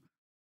to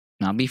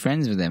not be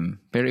friends with them.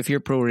 Pero if you're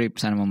pro-rape,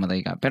 sana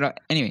mamatay ka. Pero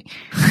anyway,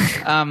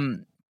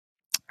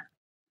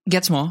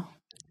 gets mo?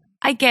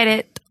 I get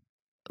it.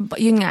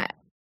 But yun nga,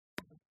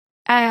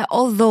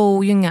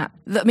 although yun nga,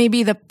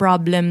 maybe the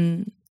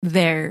problem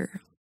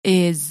there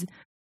is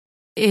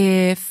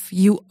if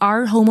you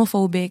are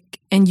homophobic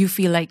and you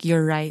feel like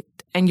you're right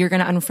and you're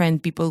gonna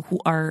unfriend people who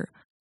are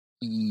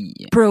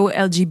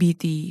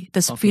pro-LGBT,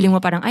 tas feeling mo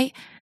parang, ay,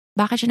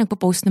 bakit siya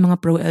nagpo-post ng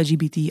mga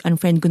pro-LGBT?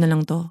 Unfriend ko na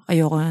lang to.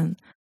 Ayoko yan.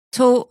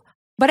 So,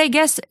 but I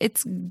guess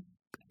it's,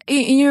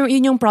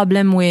 yun yung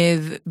problem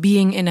with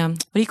being in a,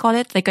 what do you call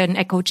it? Like an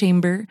echo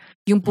chamber.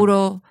 Yung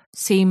puro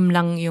same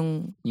lang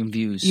yung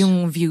views.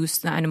 Yung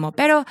views na ano mo.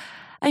 Pero,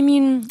 I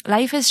mean,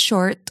 life is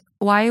short.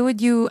 Why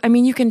would you, I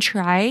mean, you can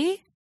try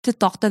to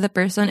talk to the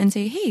person and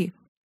say, hey,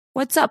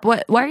 what's up?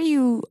 Why are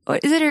you,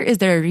 is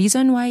there a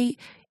reason why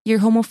you're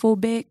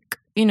homophobic?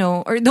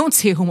 Or don't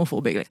say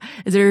homophobic. Like,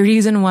 is there a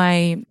reason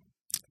why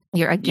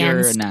you're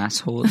against? You're an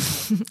asshole.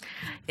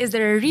 Is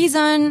there a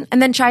reason?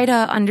 And then try to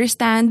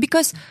understand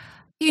because,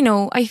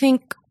 I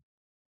think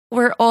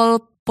we're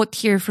all put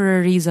here for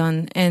a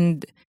reason.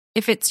 And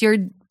if I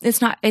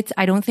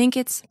don't think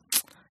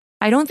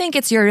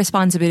it's your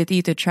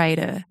responsibility to try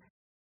to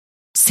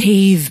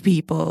save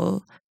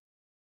people.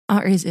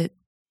 Or is it?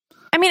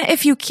 I mean,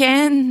 if you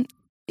can,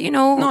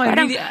 No,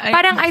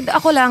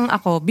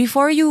 ako,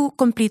 before you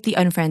completely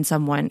unfriend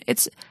someone,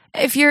 it's,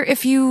 if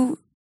you,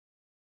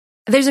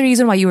 there's a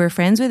reason why you were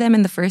friends with them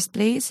in the first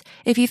place.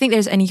 If you think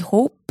there's any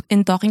hope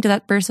in talking to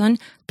that person,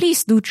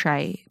 please do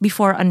try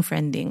before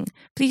unfriending.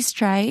 Please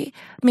try.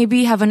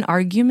 Maybe have an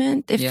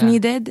argument if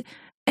needed.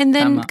 And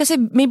then, kasi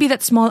maybe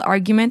that small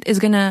argument is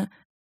gonna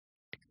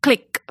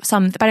click.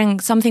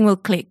 Something will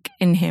click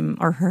in him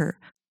or her.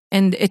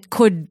 And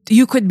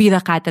you could be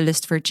the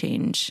catalyst for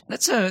change.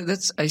 That's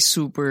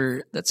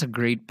a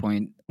great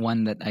point.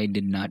 One that I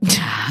did not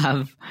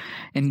have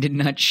and did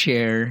not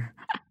share.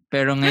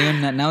 Pero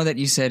ngayon, now that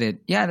you said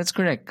it, yeah, that's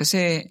correct.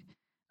 Kasi,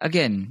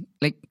 again,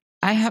 like,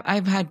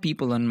 I've had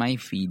people on my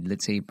feed,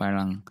 let's say,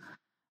 parang,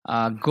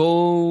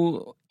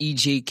 go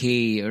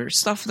EJK or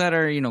stuff that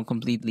are,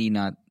 completely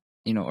not,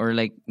 or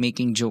like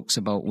making jokes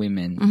about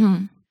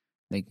women.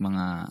 Like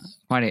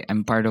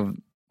I'm part of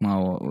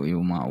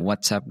yung mga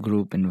WhatsApp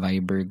group and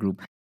Viber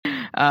group.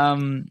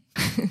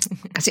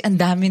 Kasi ang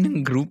dami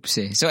ng groups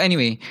eh. So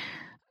anyway,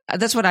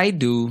 that's what I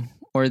do,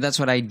 or that's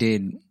what I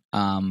did.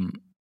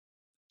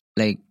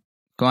 Like,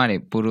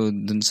 puro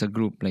dun sa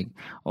group, like,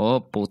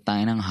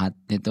 putang ng hot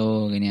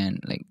nito, ganyan.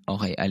 Like,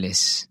 okay,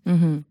 alis.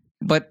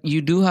 But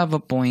you do have a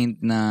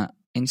point na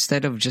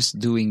instead of just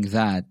doing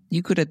that,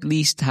 you could at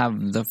least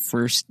have the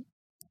first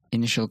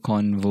initial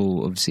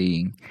convo of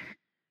saying,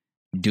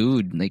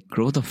 dude, like,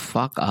 grow the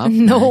fuck up.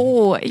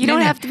 No, you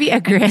don't have to be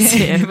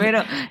aggressive.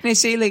 Pero, I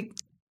say like,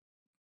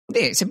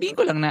 sabihin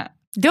ko lang na,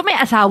 di ba may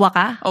asawa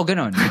ka? Oh,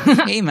 ganon.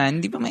 Hey man,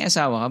 di ba may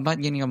asawa ka? Ba't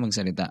ganyan ka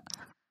magsalita?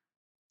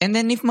 And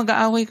then if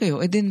mag-aaway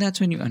kayo, then that's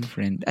when you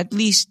unfriend. At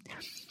least,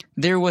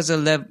 there was a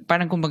level,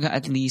 parang kumbaga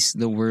at least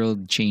the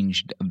world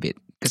changed a bit.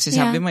 Kasi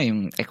sabi mo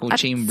yung echo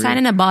chamber.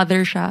 Sana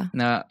na-bother siya.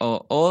 Na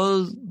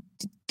all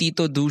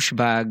tito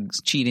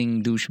douchebags,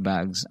 cheating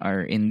douchebags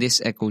are in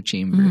this echo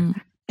chamber.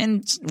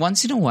 And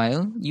once in a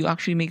while, you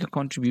actually make a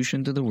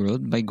contribution to the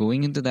world by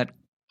going into that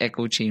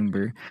echo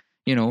chamber,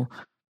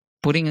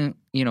 pulling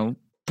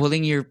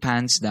your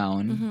pants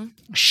down,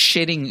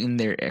 shitting in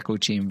their echo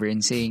chamber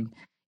and saying,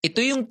 ito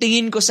yung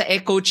tingin ko sa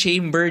echo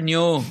chamber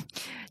nyo.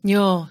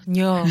 Nyo.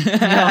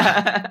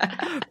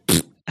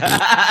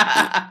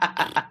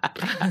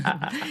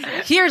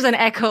 Here's an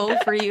echo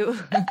for you.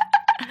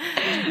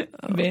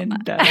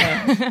 Benta.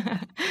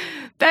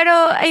 Pero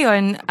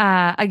ayun,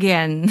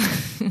 again,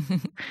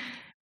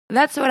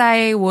 that's what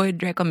I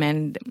would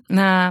recommend.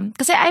 Na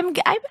kasi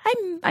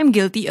I'm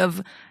guilty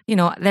of,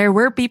 there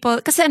were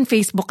people kasi on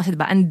Facebook kasi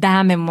diba, ang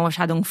dami mo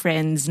masyadong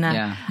friends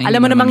na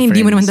alam mo namang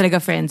hindi mo naman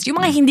talaga friends. Yung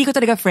mga hindi ko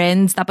talaga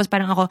friends, tapos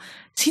parang ako,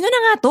 sino na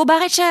nga to?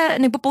 Bakit siya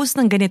nagpo-post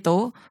ng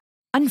ganito?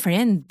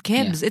 Unfriend,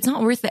 Kebs. It's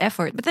not worth the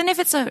effort. But then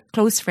if it's a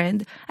close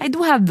friend, I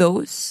do have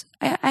those.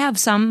 I have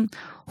some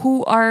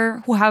who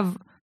have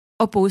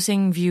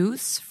opposing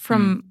views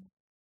from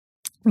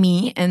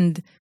me,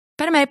 and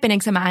pero may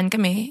pinagsamaan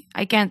kami.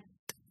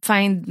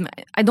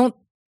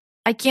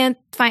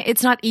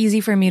 It's not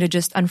easy for me to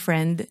just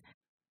unfriend.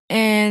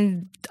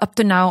 And up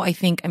to now, I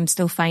think I'm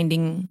still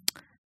finding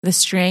the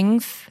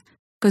strength,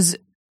 because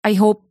I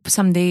hope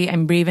someday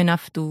I'm brave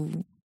enough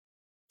to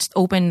just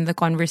open the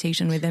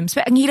conversation with them. So,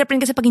 ang hirap rin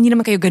kasi pag hindi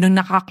naman kayo ganun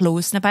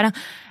nakaka-close, na parang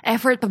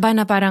effort pa ba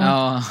na parang,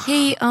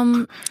 hey,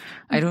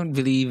 I don't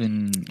believe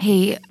in...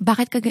 Hey,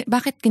 bakit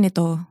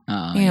ganito?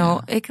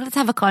 Let's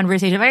have a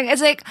conversation.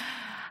 It's like,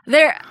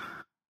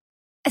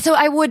 so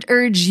I would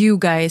urge you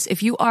guys,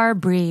 if you are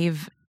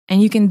brave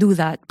and you can do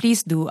that,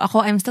 please do. Ako,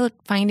 I'm still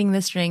finding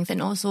the strength,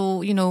 and also,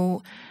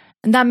 ang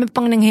dami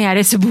pang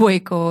nangyayari sa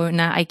buhay ko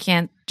na I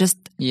can't just...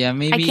 Yeah,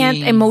 maybe... I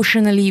can't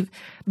emotionally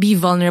be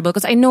vulnerable,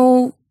 because I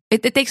know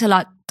it takes a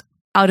lot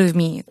out of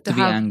me to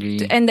be angry.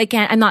 And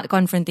I'm not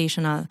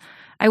confrontational.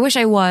 I wish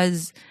I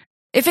was.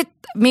 If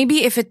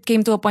it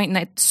came to a point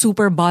that it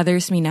super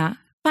bothers me na,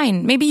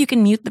 fine. Maybe you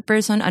can mute the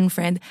person,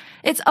 unfriend.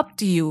 It's up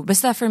to you.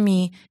 Basta for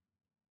me,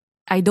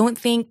 I don't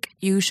think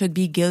you should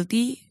be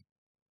guilty,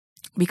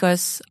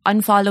 because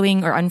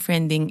unfollowing or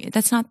unfriending,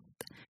 that's not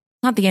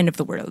the end of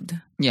the world.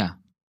 Yeah.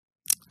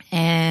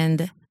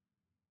 And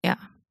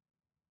yeah.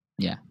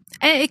 Yeah.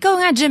 And ikaw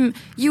nga, Jim,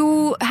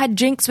 you had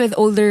drinks with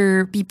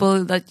older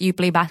people that you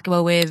play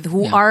basketball with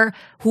who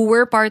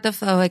were part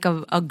of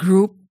a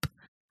group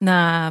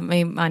na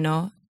may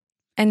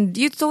and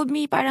you told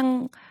me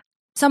parang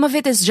some of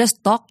it is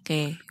just talk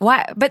eh.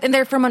 Why? But and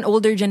they're from an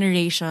older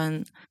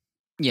generation.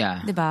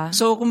 Yeah. Diba?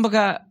 So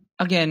kumbaga,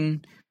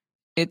 again,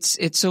 it's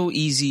so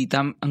easy.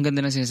 Ang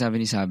ganda na sinasabi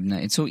ni Sab na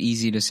it's so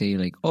easy to say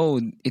like,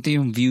 oh, ito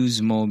yung views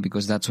mo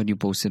because that's what you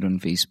posted on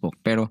Facebook.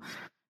 Pero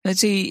let's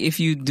say if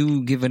you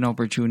do give an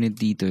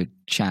opportunity to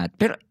chat.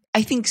 Pero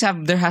I think,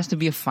 Sab, there has to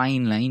be a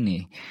fine line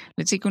eh.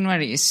 Let's say,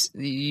 kunwari,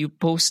 you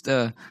post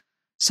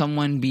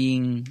someone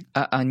being,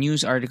 a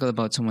news article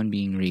about someone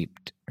being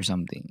raped or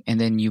something,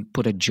 and then you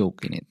put a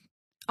joke in it.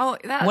 Oh,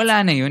 that's...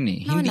 Wala na yun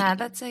eh. No,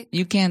 that's like...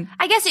 You can't...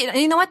 I guess,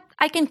 you know what?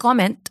 I can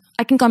comment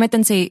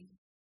and say,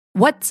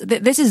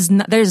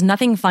 there's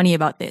nothing funny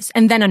about this,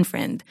 and then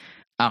unfriend.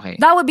 Okay.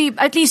 That would be,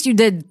 at least you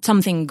did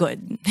something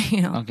good,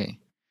 Okay.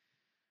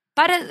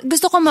 Para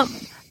gusto ko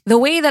the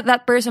way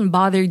that person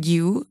bothered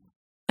you,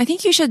 I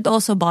think you should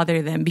also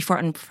bother them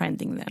before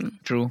unfriending them.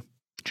 True.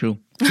 So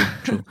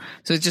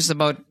it's just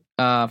about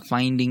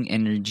finding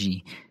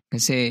energy.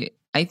 Kasi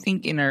I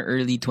think in our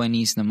early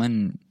 20s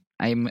naman,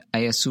 I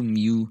assume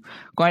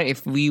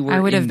if we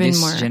were in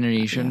this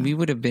generation, we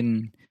would have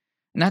been,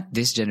 not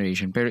this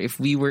generation, pero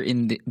if we were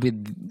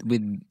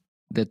with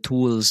the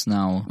tools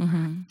now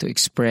to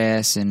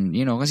express, and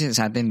kasi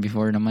sa atin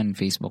before naman,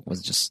 Facebook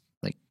was just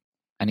like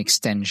an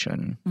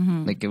extension.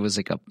 Like it was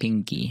like a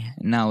pinky.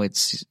 Now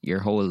it's your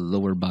whole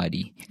lower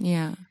body.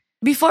 Yeah.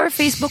 Before,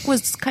 Facebook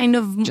was kind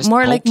of just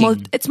more poking.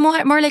 like it's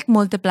more like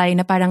multiply,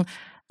 na parang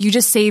you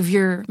just save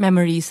your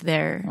memories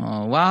there.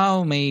 Oh,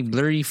 wow, may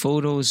blurry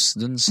photos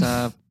dun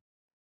sa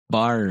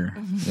bar.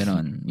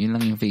 Ganon. Yun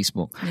lang yung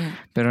Facebook. Yeah.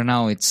 Pero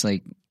now it's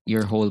like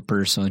your whole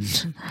person.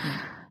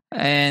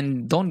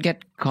 And don't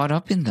get caught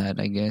up in that,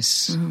 I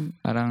guess.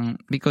 Parang,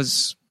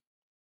 because,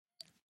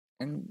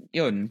 and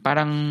yun,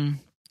 parang,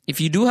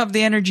 if you do have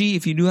the energy,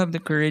 if you do have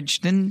the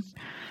courage, then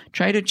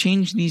try to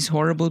change these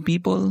horrible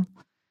people.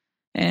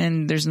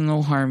 And there's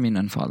no harm in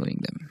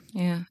unfollowing them.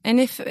 Yeah. And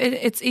if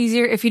it's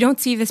easier, if you don't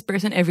see this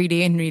person every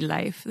day in real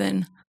life,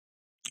 then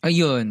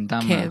ayun,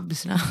 tama.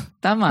 Kebs na.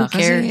 Tama. Who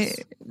cares?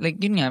 Kasi,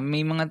 like, yun nga,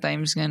 may mga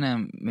times nga na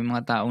may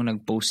mga taong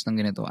nag-post ng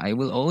ganito. I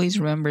will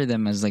always remember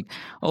them as like,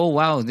 oh,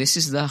 wow, this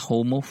is the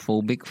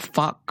homophobic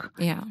fuck.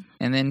 Yeah.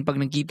 And then, pag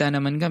nakita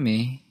naman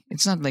kami,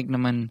 it's not like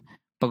naman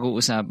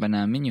pag-uusapan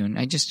namin yun.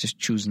 I just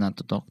choose not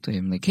to talk to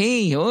him. Like,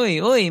 hey,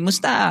 oy,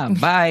 musta?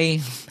 Bye.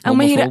 ang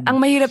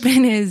mahirap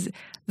rin is,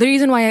 the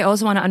reason why I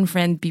also want to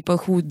unfriend people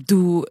who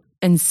do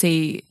and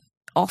say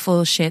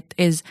awful shit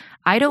is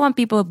I don't want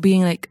people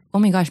being like, oh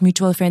my gosh,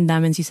 mutual friend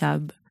namin si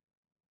Sab.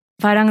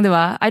 Parang,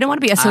 diba? I don't want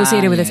to be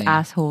associated with this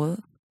asshole.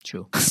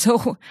 True.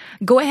 So,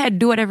 go ahead,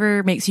 do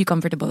whatever makes you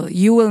comfortable.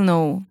 You will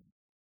know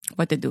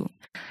what to do.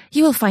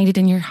 You will find it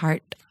in your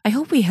heart. I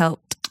hope we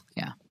helped.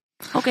 Yeah.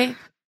 Okay.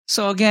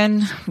 So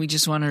again, we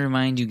just want to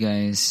remind you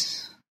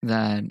guys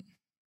that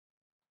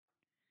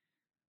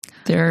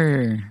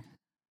there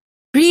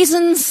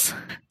reasons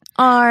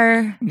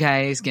are...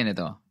 Guys,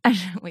 ganito.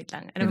 Wait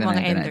lang. Ano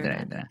mga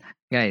ender?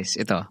 Guys,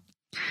 ito.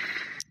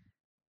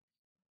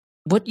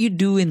 what you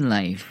do in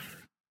life.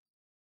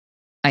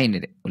 Ay,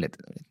 hindi. Ulit.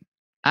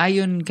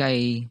 Ayon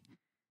kay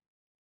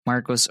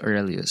Marcus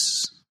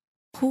Aurelius.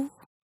 Who?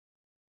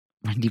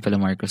 Hindi pala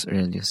Marcus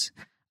Aurelius.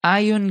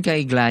 Ayon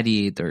kay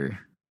Gladiator.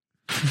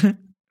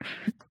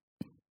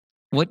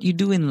 What you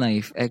do in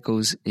life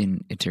echoes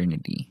in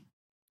eternity.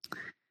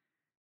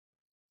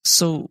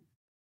 So,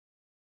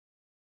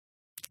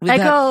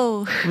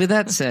 with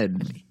that said,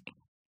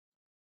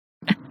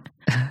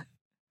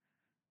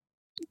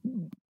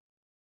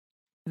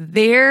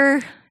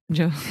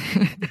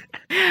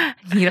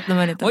 Hirap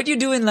naman ito. What you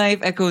do in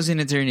life echoes in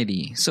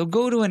eternity. So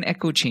go to an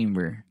echo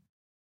chamber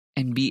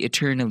and be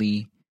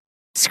eternally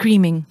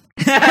screaming.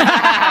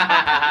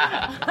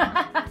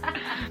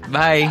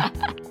 Bye.